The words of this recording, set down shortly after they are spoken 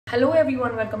Hello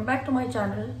everyone, welcome back to my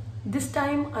channel. This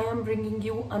time I am bringing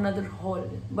you another haul,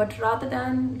 but rather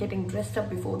than getting dressed up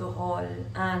before the haul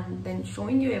and then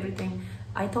showing you everything,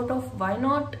 I thought of why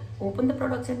not open the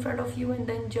products in front of you and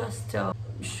then just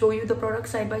show you the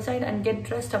products side by side and get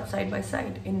dressed up side by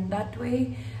side. In that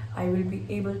way I will be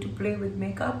able to play with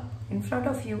makeup in front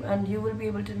of you and you will be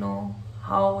able to know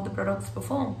how the products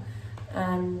perform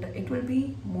and it will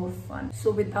be more fun.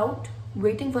 So without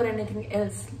waiting for anything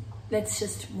else, let's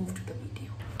just move to the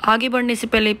video. आगे बढ़ने से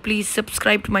पहले please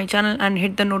subscribe to my channel and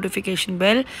hit the notification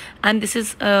bell. And this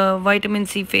is a vitamin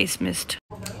C face mist.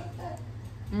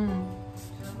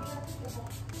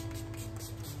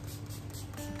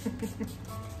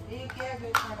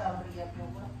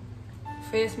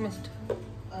 Face mist.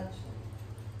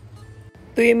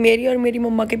 तो ये मेरी और मेरी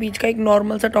मम्मा के बीच का एक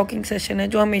नॉर्मल सा टॉकिंग सेशन है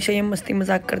जो हमेशा ये मस्ती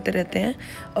मजाक करते रहते हैं।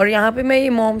 और यहाँ पे मैं ये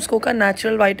मॉम्सको का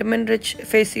natural vitamin rich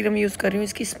face serum use कर रही हूँ।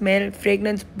 इसकी स्मेल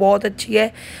फ्रेगनेंस बहुत अच्छी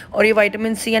है और ये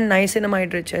vitamin C and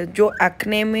niacinamide rich है जो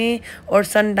एक्ने में और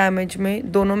सन डैमेज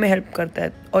में दोनों में हेल्प करता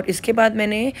है। और इसके बाद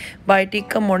मैंने बायोटिक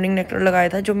का मॉर्निंग नेक्टर लगाया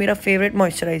था जो मेरा फेवरेट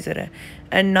मॉइस्चराइज़र है।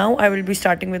 And now I will be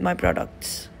starting with my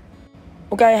products.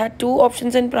 Okay, I had two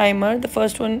options in primer. The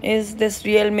first one is this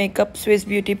Real Makeup Swiss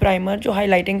Beauty Primer जो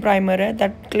highlighting primer है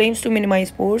that claims to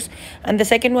minimize pores, and the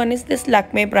second one is this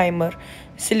Lakme primer,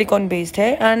 silicone based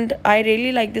है and I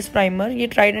really like this primer. ये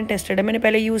tried and tested है, मैंने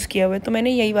पहले use किया हुआ है तो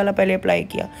मैंने यही वाला पहले अप्लाई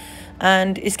किया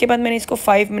एंड इसके बाद मैंने इसको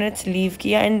 5 मिनट्स लीव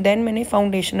किया एंड देन मैंने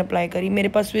फाउंडेशन अप्लाई करी। मेरे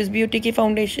पास स्विस ब्यूटी की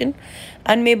फाउंडेशन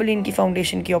एंड मेबेलिन की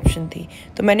फाउंडेशन की ऑप्शन थी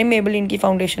तो मैंने मेबेलिन की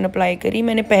फाउंडेशन अप्लाई करी।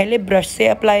 मैंने पहले ब्रश से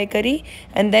अप्लाई करी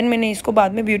एंड देन मैंने इसको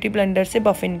बाद में ब्यूटी ब्लेंडर से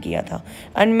बफ इन किया था।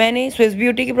 एंड मैंने स्विस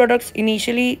ब्यूटी के प्रोडक्ट्स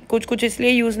इनिशियली कुछ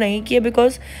इसलिए यूज़ नहीं किए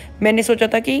बिकॉज मैंने सोचा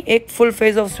था कि एक full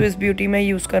phase of Swiss beauty मैं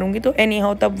यूज़ करूँगी तो एनी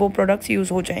हाउ तब वो प्रोडक्ट्स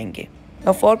यूज़ हो जाएंगे।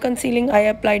 Now for concealing, I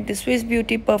applied this Swiss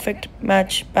Beauty Perfect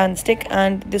Match Pan Stick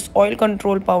and this oil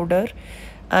control powder.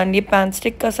 And ये pan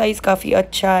stick का size काफ़ी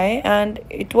अच्छा है and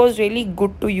it was really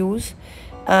good to use.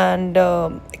 And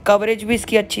coverage भी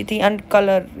इसकी अच्छी थी and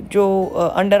color जो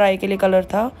under eye के लिए color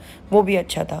था वो भी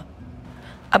अच्छा था।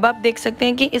 अब आप देख सकते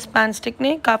हैं कि इस pan stick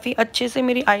ने काफ़ी अच्छे से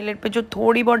मेरी eyelid पे जो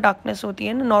थोड़ी बहुत darkness होती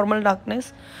है ना, normal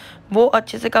darkness, वो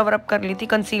अच्छे से cover up कर ली थी,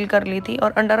 conceal कर ली थी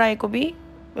और under eye को भी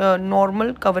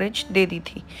नॉर्मल कवरेज दे दी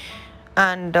थी।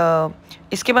 एंड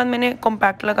इसके बाद मैंने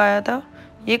कॉम्पैक्ट लगाया था।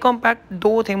 ये कॉम्पैक्ट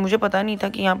 2 थे, मुझे पता नहीं था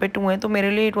कि यहाँ पे 2 हैं तो मेरे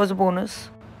लिए इट वाज बोनस।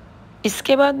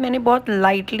 इसके बाद मैंने बहुत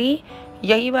लाइटली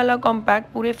यही वाला कॉम्पैक्ट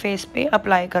पूरे फेस पे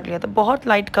अप्लाई कर लिया था। बहुत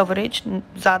लाइट कवरेज,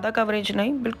 ज़्यादा कवरेज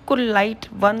नहीं, बिल्कुल लाइट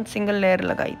 1 सिंगल लेयर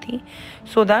लगाई थी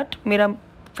सो दैट मेरा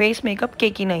फेस मेकअप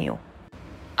केकी नहीं हो।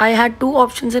 I had 2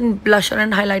 options in blusher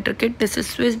and highlighter kit. This is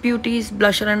Swiss Beauty's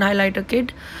blusher and highlighter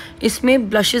kit. इसमें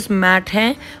blushes matte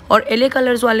हैं और LA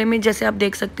colors वाले में जैसे आप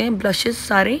देख सकते हैं blushes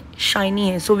सारे shiny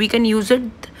हैं. So we can use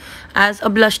it as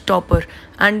a blush topper.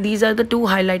 And these are the 2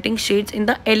 highlighting shades in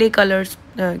the LA colors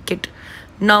kit.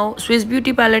 Now Swiss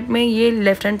Beauty palette में ये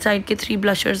लेफ्ट हैंड साइड के 3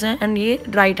 ब्लशर्स हैं एंड ये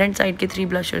right hand side के 3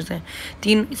 Blusher's हैं।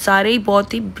 3 सारे ही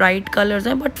बहुत ही bright colours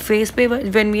हैं बट फेस पे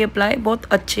व्हेन वी अप्लाई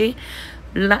बहुत अच्छे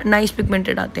नाइस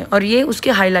पिगमेंटेड आते हैं। और ये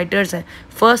उसके हाइलाइटर्स हैं।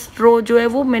 फर्स्ट रो जो है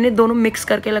वो मैंने दोनों मिक्स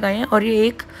करके लगाए हैं और ये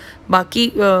एक बाकी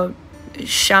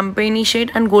शैम्पेनी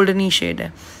शेड एंड गोल्डनी शेड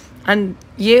है। एंड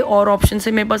ये और ऑप्शन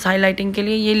है मेरे पास हाइलाइटिंग के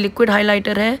लिए। ये लिक्विड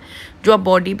हाइलाइटर है जो आप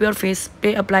बॉडी पे और फेस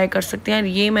पे अप्लाई कर सकते हैं।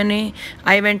 ये मैंने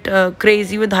I went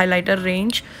crazy with highlighter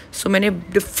range so मैंने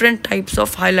different types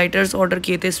of highlighters order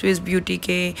किए थे स्विस ब्यूटी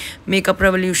के, मेकअप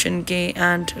रेवोल्यूशन के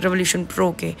एंड रेवोल्यूशन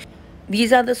प्रो के।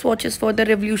 These are the swatches for the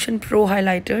Revolution Pro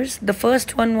highlighters. The first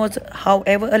one was,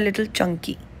 however, a little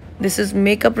chunky. This is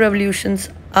Makeup Revolution's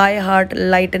Eye Heart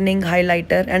Lightening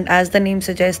Highlighter, and as the name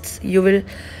suggests, you will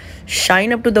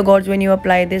shine up to the gods when you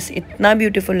apply this. Itna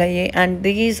beautiful hai ye. And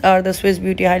these are the Swiss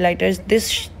Beauty highlighters.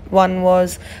 This one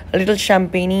was a little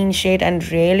champagne in shade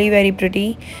and really very pretty.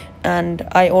 And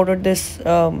I ordered this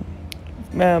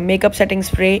makeup setting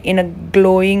spray in a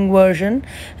glowing version,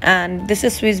 and this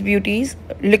is Swiss Beauty's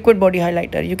liquid body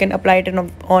highlighter. You can apply it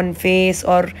on face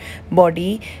or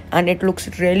body and it looks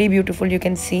really beautiful, you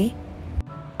can see.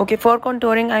 Okay, for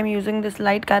contouring I'm using this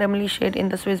light caramelly shade in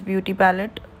the Swiss Beauty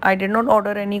palette. I did not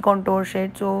order any contour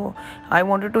shade so I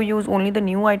wanted to use only the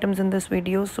new items in this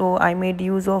video, so I made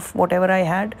use of whatever I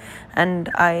had and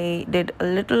I did a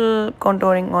little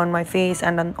contouring on my face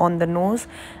and on the nose,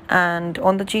 and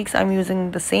on the cheeks I'm using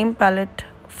the same palette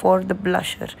for the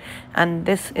blusher and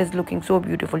this is looking so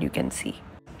beautiful, you can see.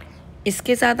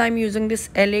 इसके साथ I'm using this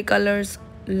LA colors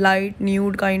light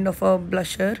nude kind of a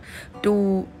blusher to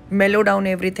mellow down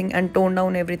everything and tone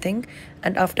down everything.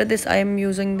 And after this I am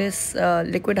using this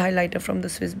liquid highlighter from the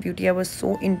Swiss Beauty. I was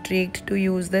so intrigued to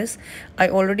use this. I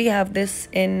already have this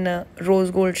in rose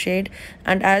gold shade,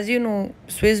 and as you know,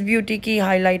 Swiss Beauty ki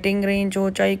highlighting range ho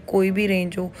chahe koi bhi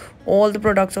range ho, all the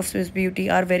products of Swiss Beauty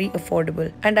are very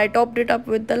affordable. And I topped it up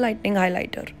with the lightening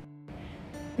highlighter.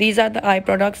 These are the eye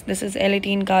products. This is Elle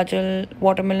Kajal,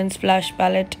 Watermelon Splash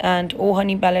Palette and Oh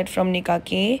Honey Palette from Nicka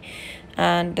K.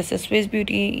 And this is Swiss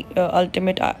Beauty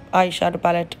Ultimate Eyeshadow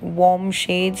Palette, warm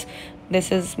shades.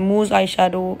 This is mousse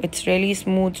eyeshadow. It's really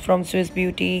smooth from Swiss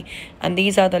Beauty. And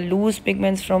these are the loose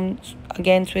pigments from,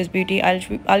 again, Swiss Beauty.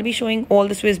 I'll be showing all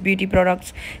the Swiss Beauty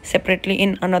products separately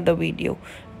in another video.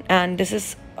 And this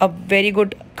is a very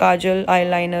good kajal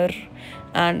eyeliner.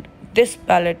 And this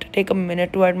palette, take a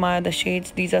minute to admire the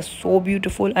shades. These are so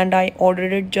beautiful, and I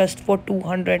ordered it just for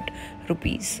 200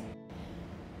 rupees.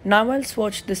 Now I'll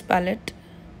swatch this palette.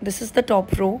 This is the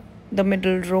top row, the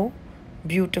middle row,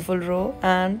 beautiful row,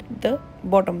 and the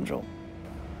bottom row.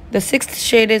 The 6th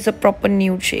shade is a proper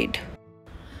nude shade.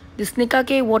 This Nicka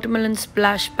K Watermelon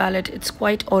Splash Palette, it's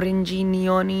quite orangey,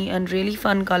 neony and really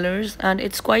fun colors, and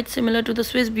it's quite similar to the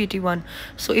Swiss Beauty one.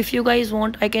 So if you guys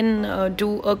want, I can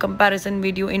do a comparison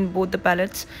video in both the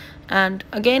palettes. And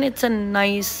again, it's a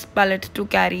nice palette to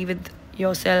carry with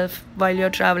yourself while you're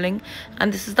traveling.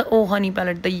 And this is the Oh Honey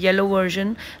palette, the yellow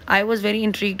version. I was very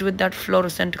intrigued with that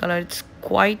fluorescent color. It's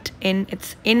quite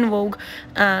it's in vogue,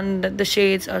 and the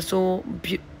shades are so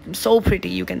pretty,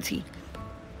 you can see.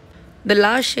 The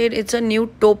last shade, it's a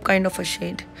nude taupe kind of a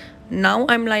shade. Now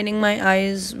I'm lining my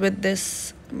eyes with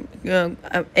this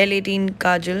Elle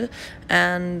kajal,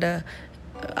 and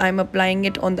I'm applying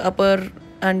it on the upper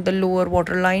and the lower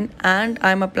waterline, and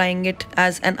I'm applying it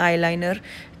as an eyeliner,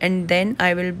 and then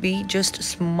I will be just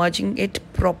smudging it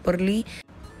properly.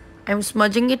 I'm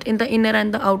smudging it in the inner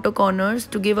and the outer corners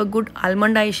to give a good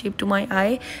almond eye shape to my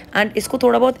eye, and इसको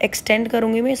थोड़ा बहुत extend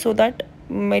करूँगी मैं so that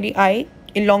मेरी eye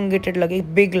elongated लगे,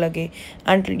 big लगे,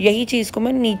 and यही चीज़ को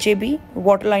मैं नीचे भी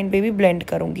waterline पे भी blend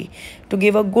करूँगी to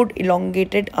give a good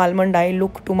elongated almond eye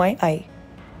look to my eye.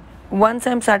 Once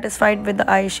I'm satisfied with the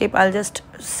eye shape, I'll just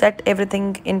set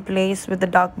everything in place with the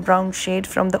dark brown shade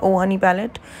from the Oh Honey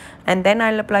palette, and then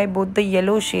I'll apply both the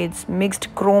yellow shades,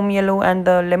 mixed chrome yellow and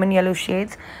the lemon yellow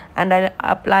shades, and I'll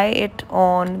apply it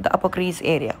on the upper crease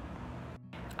area.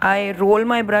 I roll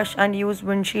my brush and use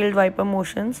windshield wiper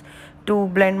motions to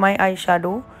blend my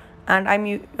eyeshadow, and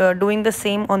I'm doing the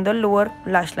same on the lower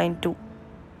lash line too.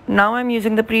 Now I'm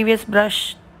using the previous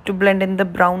brush to blend in the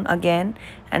brown again,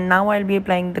 and now I'll be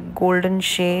applying the golden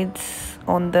shades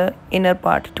on the inner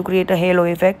part to create a halo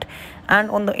effect, and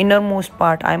on the innermost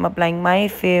part I'm applying my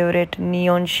favorite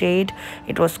neon shade.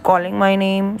 It was calling my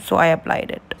name, so I applied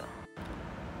it.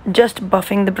 Just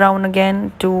buffing the brown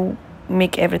again to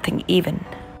make everything even.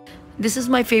 This is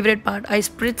my favorite part. I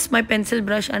spritzed my pencil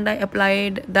brush and I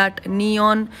applied that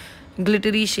neon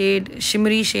glittery shade,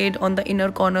 shimmery shade on the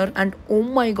inner corner, and oh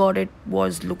my god, it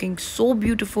was looking so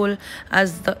beautiful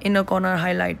as the inner corner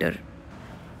highlighter.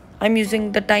 I'm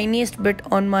using the tiniest bit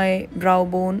on my brow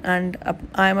bone, and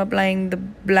I'm applying the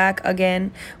black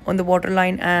again on the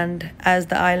waterline and as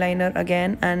the eyeliner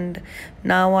again, and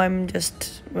now I'm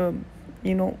just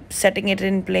setting it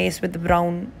in place with the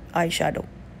brown eyeshadow.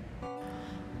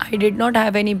 I did not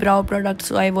have any brow product,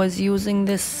 so I was using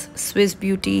this Swiss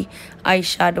Beauty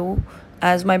eyeshadow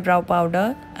as my brow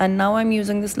powder. And now I'm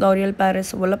using this L'Oreal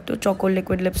Paris Volupto Choco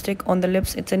liquid lipstick on the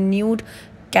lips. It's a nude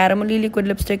caramelly liquid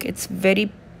lipstick. It's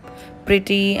very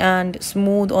pretty and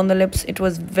smooth on the lips. It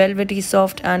was velvety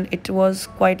soft and it was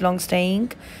quite long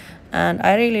staying. And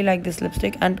I really like this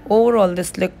lipstick, and overall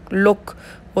this look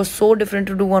was so different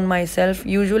to do on myself.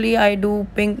 Usually I do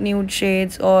pink nude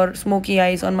shades or smoky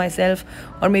eyes on myself,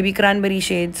 or maybe cranberry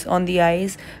shades on the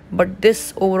eyes, but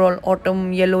this overall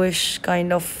autumn yellowish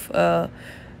kind of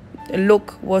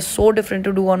look was so different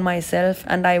to do on myself,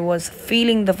 and I was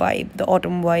feeling the vibe, the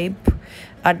autumn vibe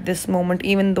at this moment,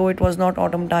 even though it was not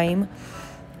autumn time.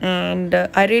 And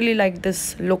I really like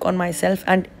this look on myself,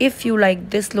 and if you like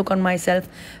this look on myself,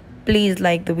 please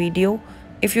like the video.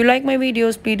 If you like my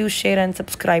videos, please do share and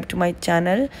subscribe to my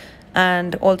channel,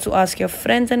 and also ask your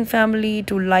friends and family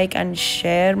to like and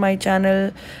share my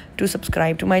channel, to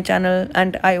subscribe to my channel.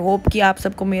 And I hope कि आप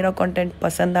सबको मेरा content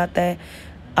पसंद आता है.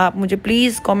 आप मुझे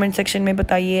please comment section में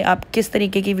बताइए आप किस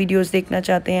तरीके की videos देखना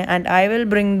चाहते हैं, and I will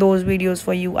bring those videos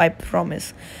for you, I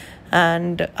promise.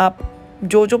 And आप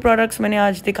जो प्रोडक्ट्स मैंने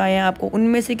आज दिखाए हैं, आपको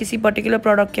उनमें से किसी पर्टिकुलर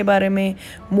प्रोडक्ट के बारे में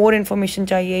मोर इन्फॉर्मेशन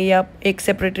चाहिए या एक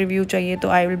सेपरेट रिव्यू चाहिए, तो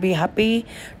I will be happy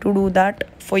to do that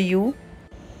for you.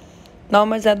 Now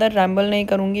मैं ज़्यादा रैम्बल नहीं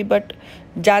करूँगी, बट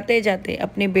जाते जाते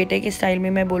अपने बेटे के स्टाइल में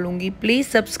मैं बोलूँगी प्लीज़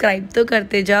सब्सक्राइब तो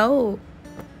करते जाओ।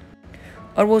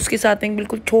 और वो उसके साथ में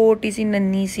बिल्कुल छोटी सी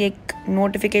नन्ही सी एक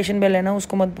नोटिफिकेशन बेल है ना,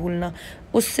 उसको मत भूलना,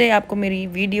 उससे आपको मेरी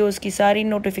वीडियोस की सारी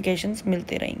नोटिफिकेशंस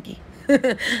मिलते रहेंगी।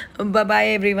 Bye bye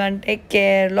everyone, take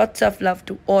care, lots of love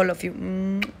to all of you,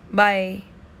 bye.